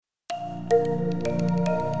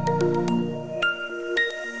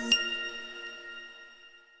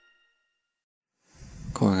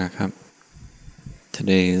Korgakap.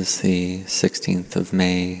 Today is the 16th of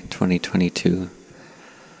May, 2022,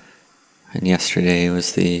 and yesterday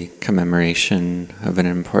was the commemoration of an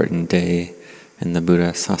important day in the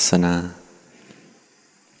Buddha Sasana,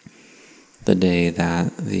 the day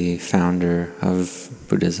that the founder of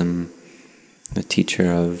Buddhism, the teacher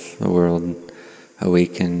of the world,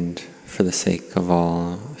 awakened for the sake of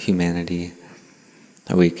all humanity,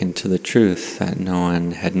 awakened to the truth that no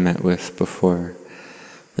one had met with before,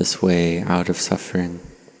 this way out of suffering.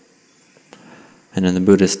 And in the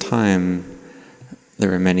Buddha's time,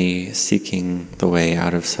 there were many seeking the way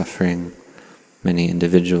out of suffering, many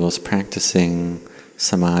individuals practicing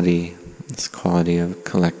samadhi, this quality of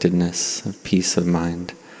collectedness, of peace of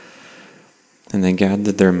mind. And they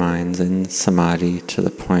gathered their minds in samadhi to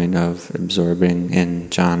the point of absorbing in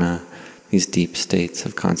jhana, these deep states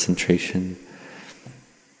of concentration.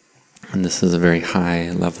 And this is a very high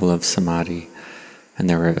level of samadhi. And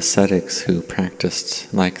there were ascetics who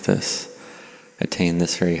practiced like this, attained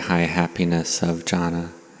this very high happiness of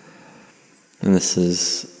jhana. And this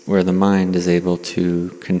is where the mind is able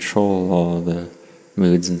to control all the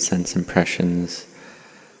moods and sense impressions.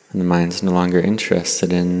 And the mind's no longer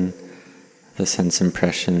interested in the sense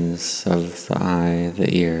impressions of the eye,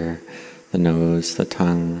 the ear, the nose, the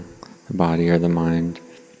tongue, the body, or the mind.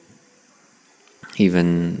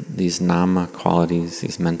 Even these nama qualities,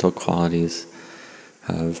 these mental qualities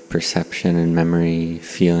of perception and memory,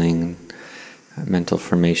 feeling, mental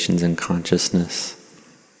formations and consciousness,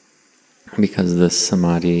 because this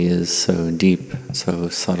samadhi is so deep, so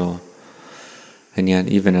subtle. And yet,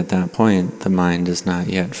 even at that point, the mind is not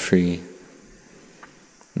yet free.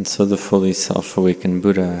 And so the fully self-awakened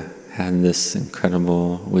Buddha had this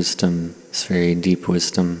incredible wisdom, this very deep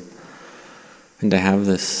wisdom. And to have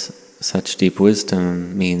this such deep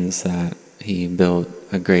wisdom means that he built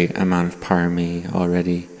a great amount of parami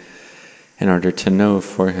already in order to know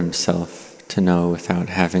for himself, to know without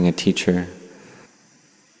having a teacher.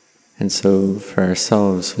 And so for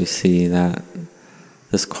ourselves we see that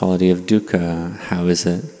this quality of dukkha, how is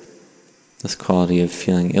it? This quality of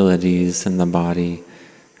feeling ill at ease in the body,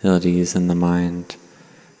 ill at ease in the mind,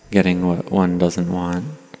 getting what one doesn't want,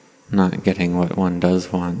 not getting what one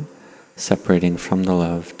does want, separating from the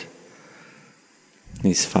loved.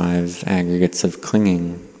 These 5 aggregates of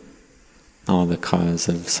clinging, all the cause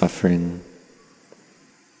of suffering.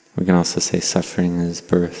 We can also say suffering is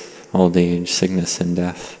birth, old age, sickness, and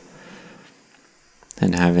death.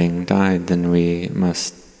 And having died, then we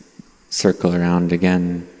must circle around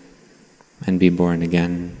again and be born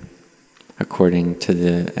again according to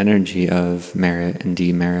the energy of merit and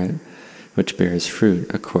demerit, which bears fruit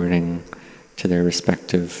according to their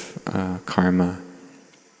respective karma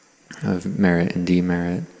of merit and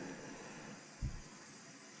demerit.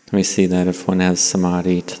 We see that if one has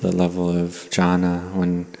samadhi to the level of jhana,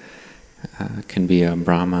 one can be a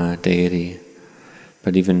Brahma deity.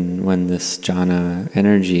 But even when this jhana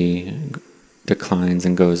energy declines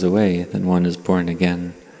and goes away, then one is born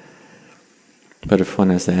again. But if one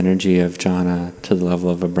has the energy of jhana to the level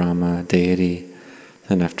of a Brahma deity,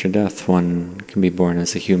 then after death one can be born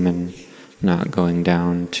as a human, not going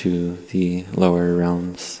down to the lower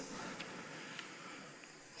realms.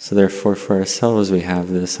 So therefore for ourselves we have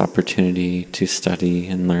this opportunity to study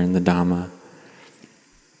and learn the Dhamma.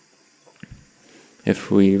 If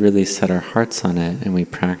we really set our hearts on it and we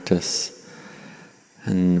practice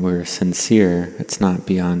and we're sincere, it's not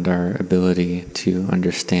beyond our ability to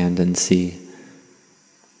understand and see.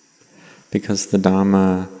 Because the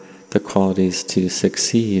Dhamma, the qualities to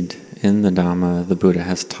succeed in the Dhamma, the Buddha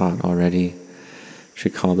has taught already, which we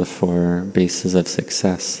call the 4 bases of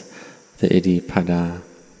success, the Iddhipada,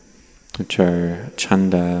 which are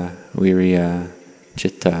Chanda, Virya,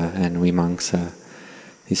 Citta, and Vimamsa,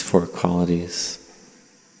 these 4 qualities.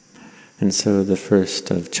 And so the first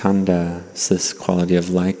of Chanda is this quality of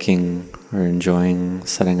liking or enjoying,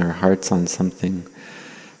 setting our hearts on something.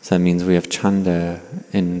 So that means we have Chanda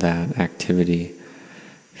in that activity.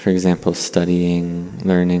 For example, studying,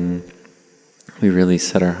 learning, we really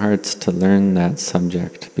set our hearts to learn that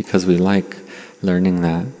subject because we like learning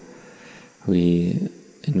that. We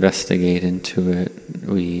investigate into it,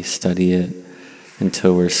 we study it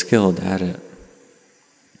until we're skilled at it.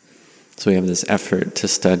 So we have this effort to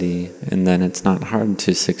study, and then it's not hard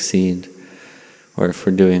to succeed. Or if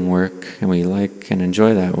we're doing work and we like and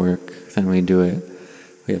enjoy that work, then we do it.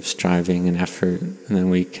 We have striving and effort, and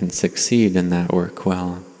then we can succeed in that work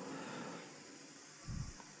well.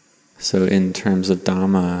 So in terms of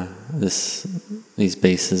Dhamma, these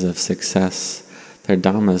bases of success, they're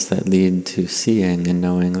Dhammas that lead to seeing and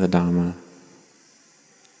knowing the Dhamma.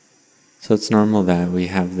 So it's normal that we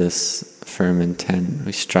have this firm intent,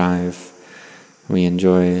 we strive, we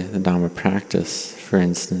enjoy the Dhamma practice, for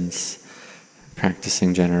instance,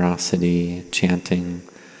 practicing generosity, chanting,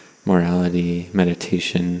 morality,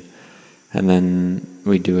 meditation, and then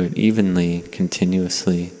we do it evenly,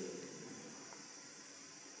 continuously.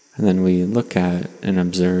 And then we look at and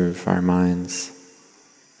observe our minds.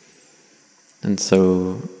 And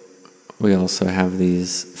so we also have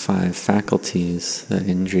these 5 faculties, the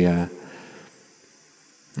indriya,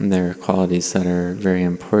 and they're qualities that are very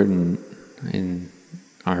important in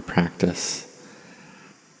our practice.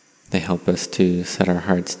 They help us to set our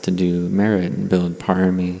hearts to do merit and build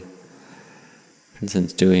parami. For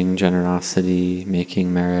instance, doing generosity,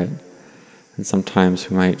 making merit. And sometimes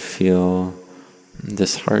we might feel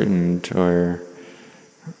disheartened or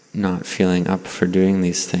not feeling up for doing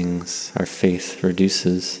these things. Our faith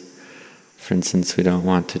reduces. For instance, we don't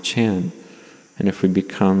want to chant. And if we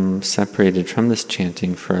become separated from this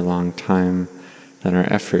chanting for a long time, then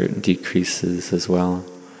our effort decreases as well.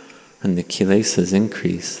 And the kilesas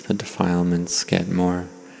increase, the defilements get more.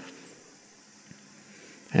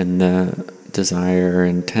 And the desire or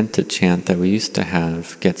intent to chant that we used to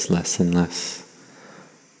have gets less and less.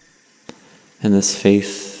 And this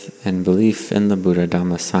faith and belief in the Buddha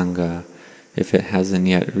Dhamma Sangha, if it hasn't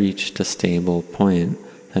yet reached a stable point,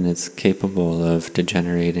 then it's capable of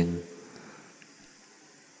degenerating.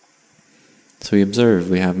 So we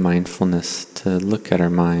observe, we have mindfulness to look at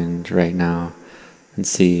our mind right now and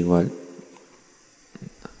see what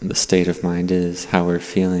the state of mind is, how we're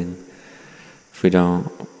feeling. If we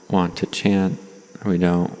don't want to chant, or we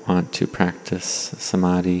don't want to practice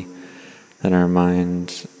samadhi, then our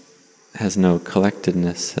mind has no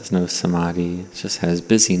collectedness, has no samadhi, it just has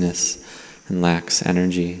busyness and lacks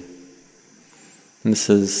energy. And this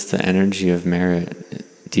is the energy of merit.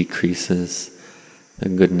 It decreases. The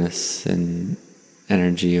goodness and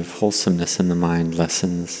energy of wholesomeness in the mind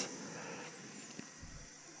lessens.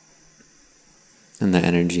 And the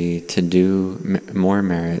energy to do more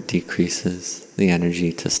merit decreases. The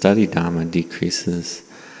energy to study Dhamma decreases.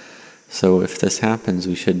 So if this happens,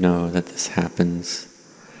 we should know that this happens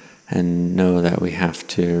and know that we have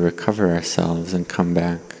to recover ourselves and come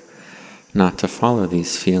back. Not to follow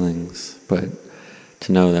these feelings, but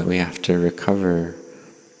to know that we have to recover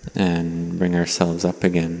and bring ourselves up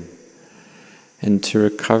again. And to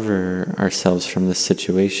recover ourselves from this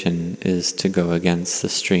situation is to go against the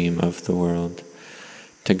stream of the world,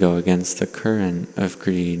 to go against the current of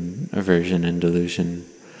greed, aversion, and delusion.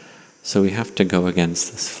 So we have to go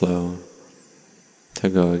against this flow, to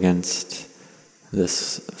go against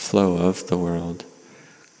this flow of the world.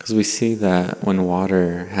 Because we see that when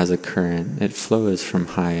water has a current, it flows from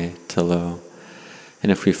high to low.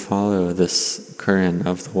 And if we follow this current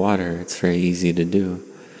of the water, it's very easy to do.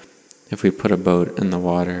 If we put a boat in the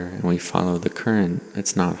water and we follow the current,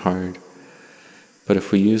 it's not hard. But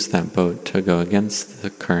if we use that boat to go against the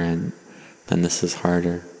current, then this is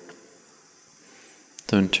harder.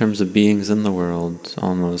 So in terms of beings in the world,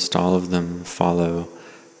 almost all of them follow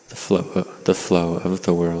the flow of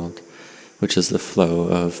the world, which is the flow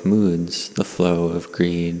of moods, the flow of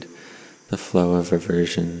greed, the flow of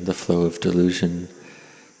aversion, the flow of delusion,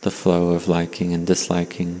 the flow of liking and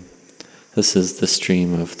disliking. This is the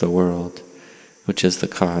stream of the world, which is the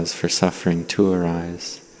cause for suffering to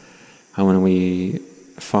arise. And when we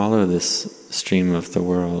follow this stream of the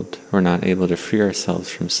world, we're not able to free ourselves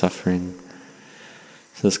from suffering.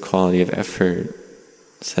 So this quality of effort,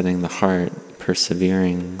 setting the heart,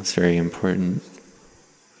 persevering, is very important.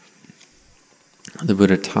 The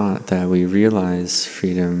Buddha taught that we realize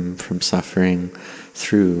freedom from suffering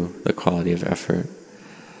through the quality of effort.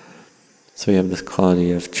 So we have this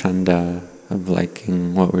quality of chanda, of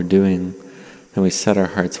liking what we're doing, and we set our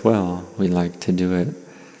hearts well. We like to do it.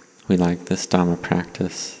 We like this Dhamma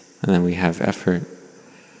practice, and then we have effort.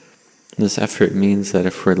 This effort means that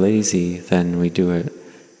if we're lazy, then we do it.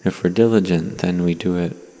 If we're diligent, then we do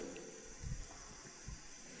it.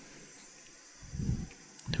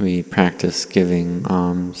 We practice giving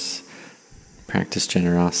alms, practice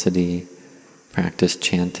generosity, practice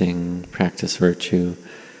chanting, practice virtue.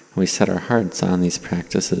 We set our hearts on these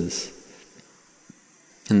practices.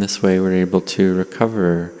 In this way, we're able to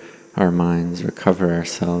recover our minds, recover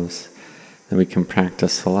ourselves, and we can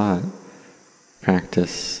practice a lot.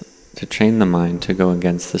 Practice to train the mind to go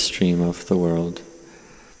against the stream of the world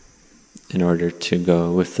in order to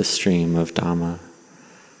go with the stream of Dhamma.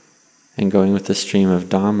 And going with the stream of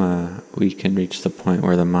Dhamma, we can reach the point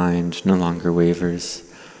where the mind no longer wavers.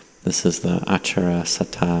 This is the Achara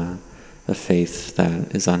Satta, the faith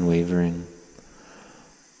that is unwavering.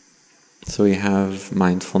 So we have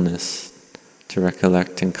mindfulness to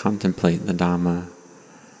recollect and contemplate the Dhamma,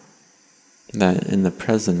 that in the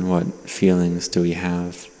present, what feelings do we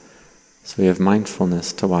have? So we have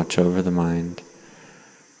mindfulness to watch over the mind.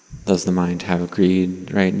 Does the mind have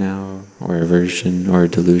greed right now, or aversion, or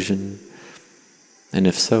delusion? And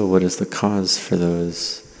if so, what is the cause for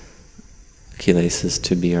those kilesas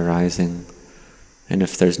to be arising? And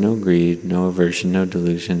if there's no greed, no aversion, no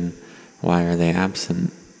delusion, why are they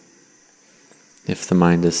absent? If the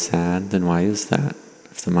mind is sad, then why is that?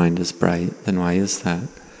 If the mind is bright, then why is that?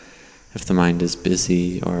 If the mind is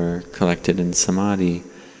busy or collected in samadhi,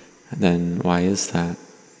 then why is that?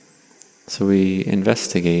 So we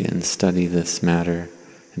investigate and study this matter,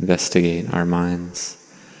 investigate our minds.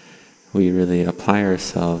 We really apply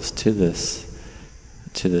ourselves to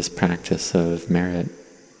this practice of merit.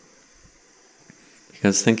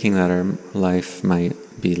 Because thinking that our life might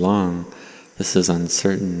be long, this is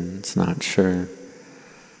uncertain, it's not sure.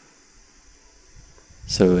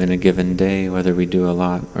 So in a given day, whether we do a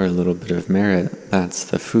lot or a little bit of merit, that's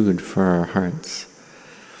the food for our hearts.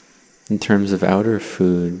 In terms of outer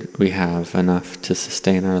food, we have enough to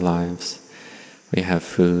sustain our lives. We have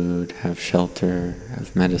food, have shelter,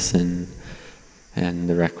 have medicine, and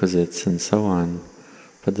the requisites and so on.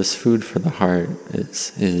 But this food for the heart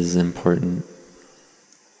is important.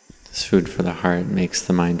 This food for the heart makes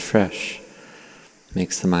the mind fresh,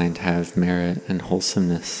 makes the mind have merit and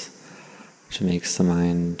wholesomeness, which makes the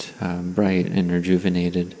mind bright and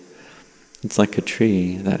rejuvenated. It's like a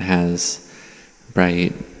tree that has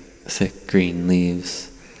bright, thick green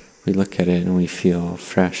leaves. We look at it and we feel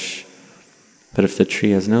fresh. But if the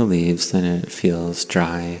tree has no leaves, then it feels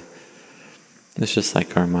dry. It's just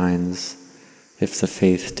like our minds. If the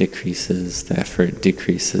faith decreases, the effort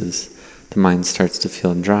decreases, the mind starts to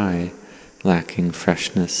feel dry, lacking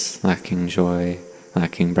freshness, lacking joy,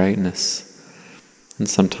 lacking brightness. And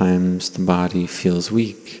sometimes the body feels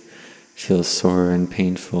weak, feels sore and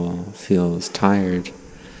painful, feels tired.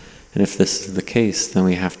 And if this is the case, then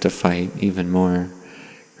we have to fight even more,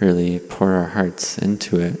 really pour our hearts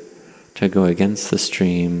into it, to go against the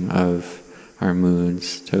stream of our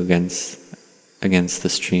moods, to against the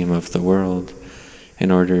stream of the world,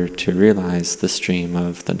 in order to realize the stream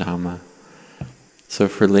of the Dhamma. So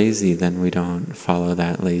if we're lazy, then we don't follow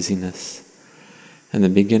that laziness. In the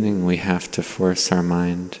beginning, we have to force our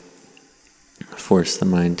mind, force the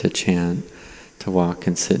mind to chant, to walk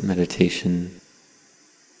and sit meditation.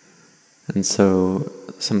 And so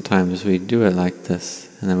sometimes we do it like this,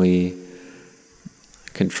 and then we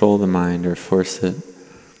control the mind or force it,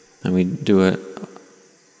 and we do it,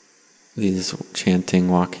 these chanting,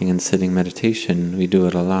 walking, and sitting meditation, we do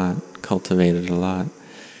it a lot, cultivate it a lot,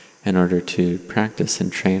 in order to practice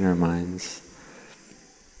and train our minds.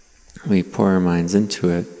 We pour our minds into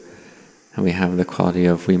it, and we have the quality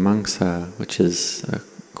of vimamsa, which is a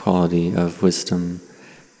quality of wisdom,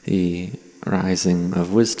 the rising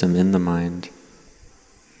of wisdom in the mind.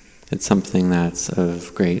 It's something that's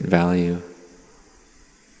of great value.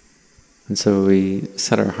 And so we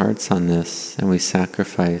set our hearts on this, and we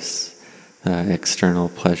sacrifice external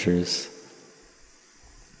pleasures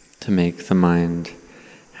to make the mind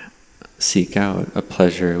seek out a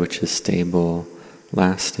pleasure which is stable,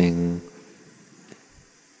 lasting,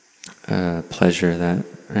 pleasure that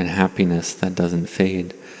and happiness that doesn't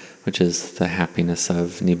fade, which is the happiness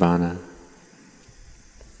of Nibbana.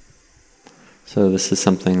 So this is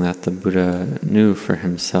something that the Buddha knew for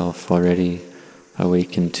himself already,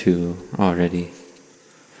 awakened to already.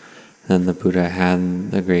 Then the Buddha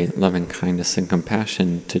had the great loving kindness and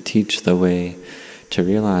compassion to teach the way to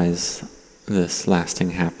realize this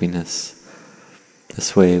lasting happiness,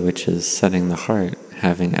 this way which is setting the heart,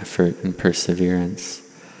 having effort and perseverance,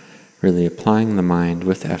 really applying the mind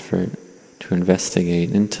with effort to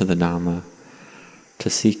investigate into the Dhamma, to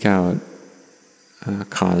seek out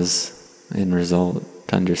cause and result,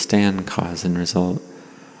 to understand cause and result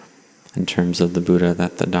in terms of the Buddha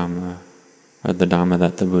that the Dhamma, or the Dhamma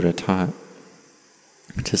that the Buddha taught,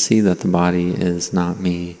 to see that the body is not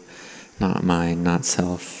me, not mine, not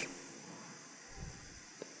self.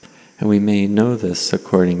 And we may know this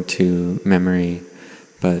according to memory,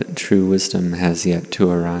 but true wisdom has yet to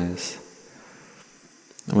arise.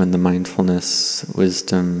 When the mindfulness,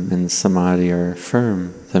 wisdom, and samadhi are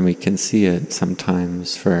firm, then we can see it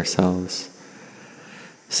sometimes for ourselves.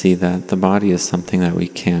 See that the body is something that we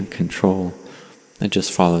can't control. It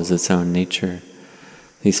just follows its own nature.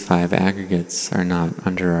 These 5 aggregates are not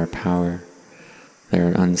under our power.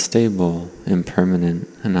 They're unstable, impermanent,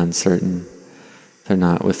 and uncertain. They're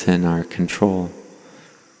not within our control.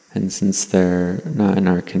 And since they're not in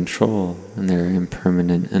our control, and they're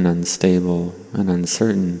impermanent and unstable and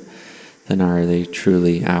uncertain, then are they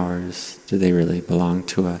truly ours? Do they really belong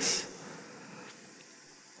to us?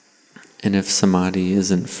 And if samadhi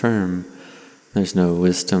isn't firm, there's no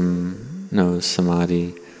wisdom, no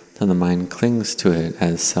samadhi, then the mind clings to it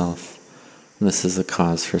as self. And this is the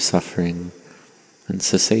cause for suffering. And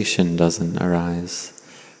cessation doesn't arise.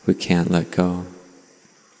 We can't let go.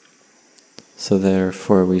 So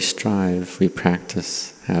therefore we strive, we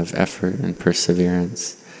practice, have effort and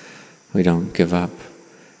perseverance. We don't give up.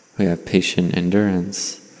 We have patient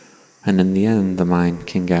endurance. And in the end, the mind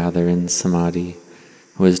can gather in samadhi.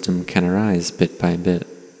 Wisdom can arise bit by bit.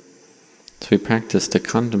 So we practice to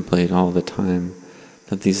contemplate all the time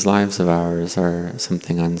that these lives of ours are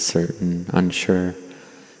something uncertain, unsure.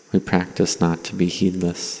 We practice not to be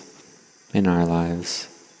heedless in our lives.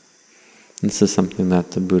 This is something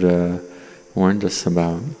that the Buddha warned us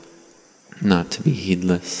about, not to be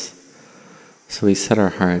heedless. So we set our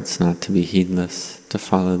hearts not to be heedless, to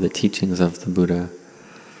follow the teachings of the Buddha.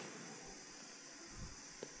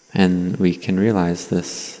 And we can realize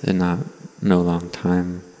this in no long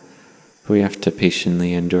time. But we have to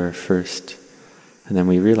patiently endure first, and then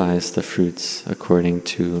we realize the fruits according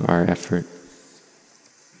to our effort.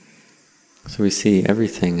 So we see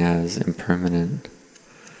everything as impermanent.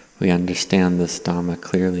 We understand this Dhamma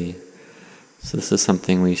clearly. So this is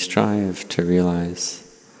something we strive to realize.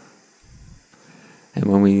 And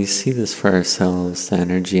when we see this for ourselves, the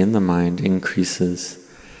energy in the mind increases.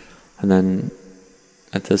 And then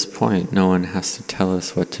at this point, no one has to tell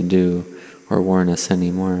us what to do or warn us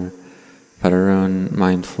anymore. But our own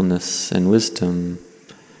mindfulness and wisdom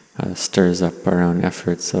stirs up our own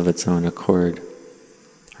efforts of its own accord.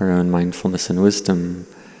 Our own mindfulness and wisdom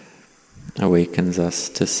awakens us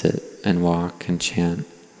to sit and walk and chant.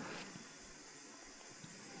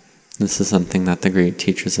 This is something that the great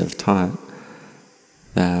teachers have taught,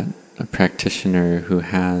 that a practitioner who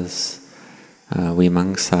has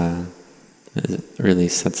vimamsa really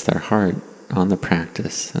sets their heart on the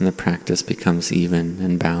practice, and the practice becomes even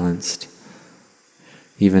and balanced.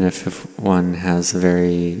 Even if one has a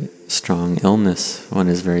very strong illness, one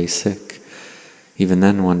is very sick, even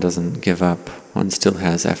then one doesn't give up. One still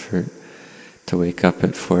has effort to wake up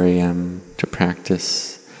at 4 a.m. to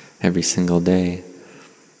practice every single day.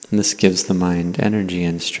 And this gives the mind energy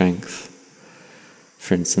and strength.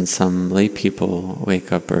 For instance, some lay people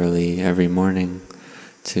wake up early every morning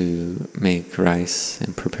to make rice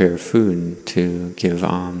and prepare food to give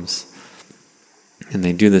alms. And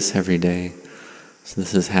they do this every day. So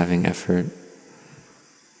this is having effort.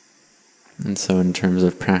 And so in terms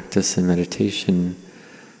of practice and meditation,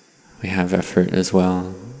 we have effort as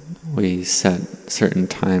well. We set certain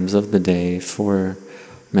times of the day for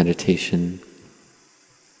meditation.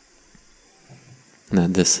 And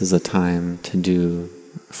that this is a time to do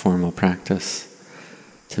formal practice,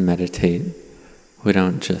 to meditate. We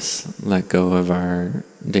don't just let go of our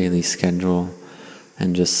daily schedule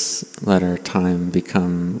and just let our time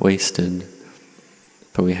become wasted.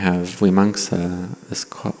 But we have vimamsa, this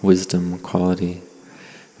wisdom quality,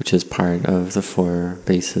 which is part of the 4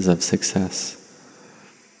 bases of success.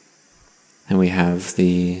 And we have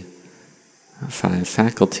the 5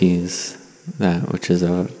 faculties, that which is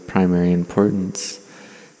of primary importance.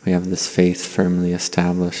 We have this faith firmly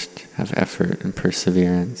established, have effort and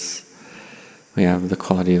perseverance. We have the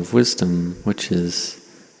quality of wisdom, which is,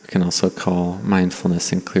 we can also call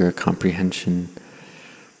mindfulness and clear comprehension.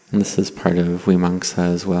 And this is part of vimamsa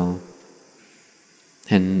as well.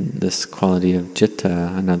 And this quality of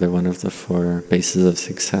citta, another one of the 4 bases of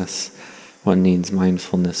success, one needs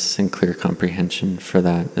mindfulness and clear comprehension for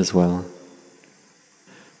that as well.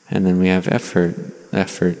 And then we have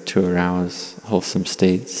effort to arouse wholesome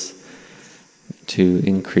states, to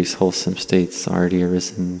increase wholesome states already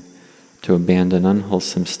arisen, to abandon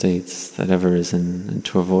unwholesome states that have arisen, and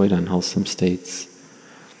to avoid unwholesome states.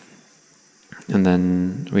 And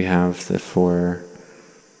then we have the 5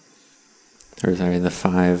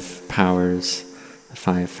 powers, the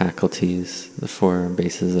 5 faculties, the 4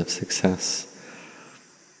 bases of success.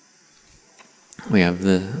 We have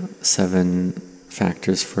the 7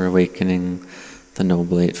 factors for awakening, the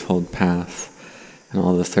Noble Eightfold Path, and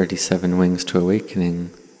all the 37 wings to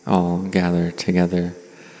awakening all gather together.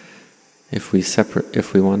 If we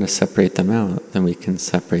want to separate them out, then we can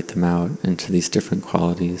separate them out into these different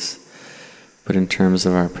qualities. But in terms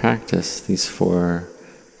of our practice, these 4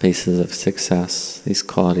 bases of success, these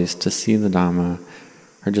qualities to see the Dhamma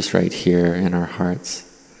or just right here in our hearts.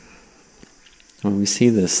 When we see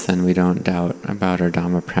this, then we don't doubt about our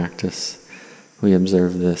Dhamma practice. We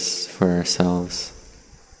observe this for ourselves.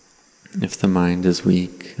 If the mind is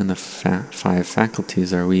weak and the five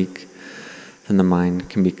faculties are weak, then the mind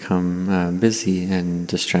can become busy and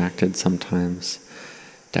distracted sometimes.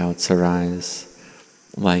 Doubts arise,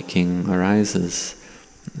 liking arises,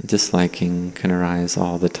 disliking can arise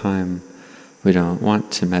all the time. We don't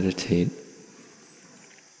want to meditate.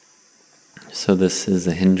 So this is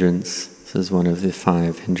a hindrance. This is one of the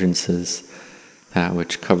 5 hindrances, that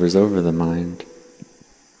which covers over the mind.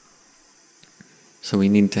 So we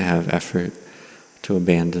need to have effort to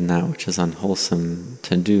abandon that which is unwholesome,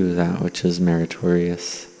 to do that which is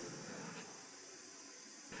meritorious.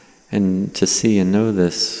 And to see and know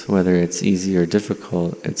this, whether it's easy or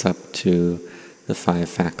difficult, it's up to the 5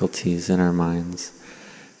 faculties in our minds.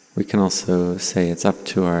 We can also say it's up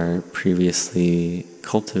to our previously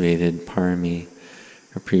cultivated parami,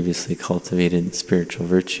 or previously cultivated spiritual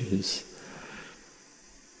virtues,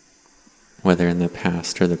 whether in the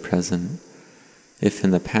past or the present. If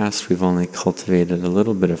in the past we've only cultivated a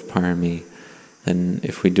little bit of parami, then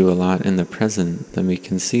if we do a lot in the present, then we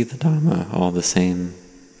can see the Dhamma all the same.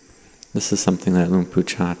 This is something that Luang Pu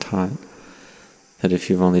Cha taught, that if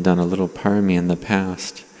you've only done a little parami in the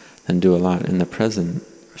past, then do a lot in the present,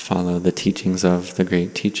 follow the teachings of the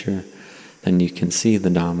great teacher, then you can see the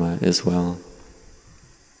Dhamma as well.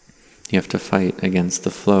 You have to fight against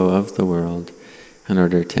the flow of the world in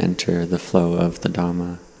order to enter the flow of the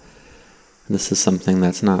Dhamma. This is something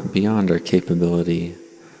that's not beyond our capability,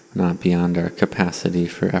 not beyond our capacity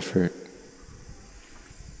for effort.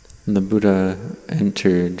 The Buddha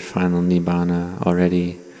entered final Nibbana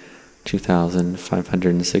already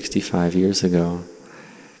 2,565 years ago.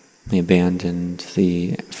 He abandoned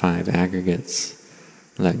the 5 aggregates,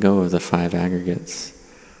 let go of the 5 aggregates.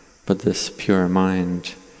 But this pure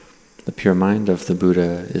mind, the pure mind of the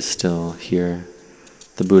Buddha is still here.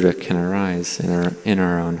 The Buddha can arise in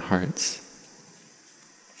our own hearts.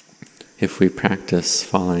 If we practice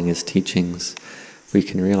following his teachings, we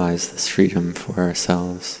can realize this freedom for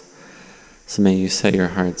ourselves. So may you set your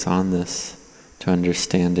hearts on this, to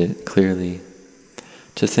understand it clearly.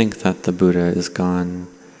 To think that the Buddha is gone,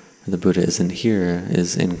 or the Buddha isn't here,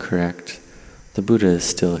 is incorrect. The Buddha is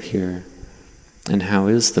still here. And how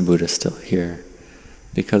is the Buddha still here?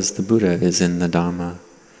 Because the Buddha is in the Dhamma.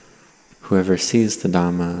 Whoever sees the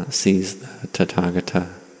Dhamma sees the Tathagata.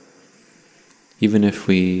 Even if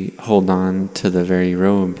we hold on to the very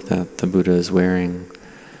robe that the Buddha is wearing,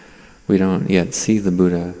 we don't yet see the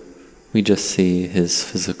Buddha. We just see his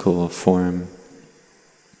physical form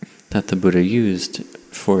that the Buddha used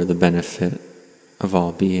for the benefit of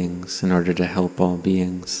all beings, in order to help all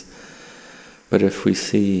beings. But if we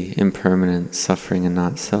see impermanent suffering and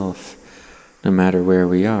not self, no matter where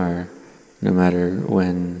we are, no matter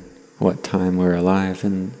what time we're alive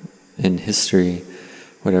in history,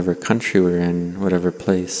 whatever country we're in, whatever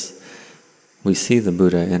place, we see the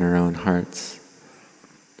Buddha in our own hearts.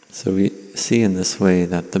 So we see in this way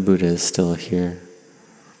that the Buddha is still here.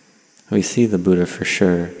 We see the Buddha for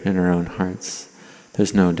sure in our own hearts.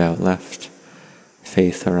 There's no doubt left.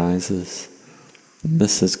 Faith arises.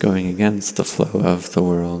 This is going against the flow of the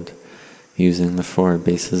world, using the 4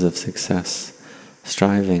 bases of success,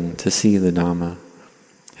 striving to see the Dhamma,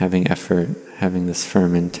 having effort, having this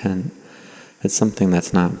firm intent. It's something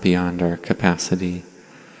that's not beyond our capacity.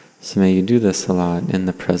 So may you do this a lot in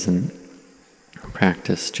the present.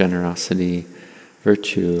 Practice generosity,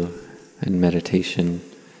 virtue, and meditation.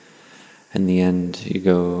 In the end, you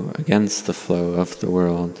go against the flow of the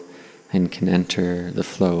world and can enter the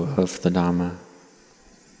flow of the Dhamma.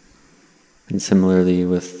 And similarly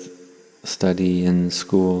with study in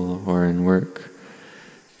school or in work,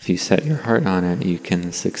 if you set your heart on it, you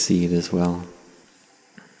can succeed as well.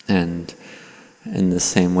 And in the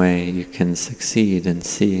same way, you can succeed in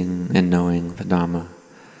seeing and knowing the Dhamma.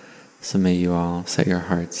 So may you all set your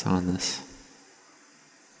hearts on this.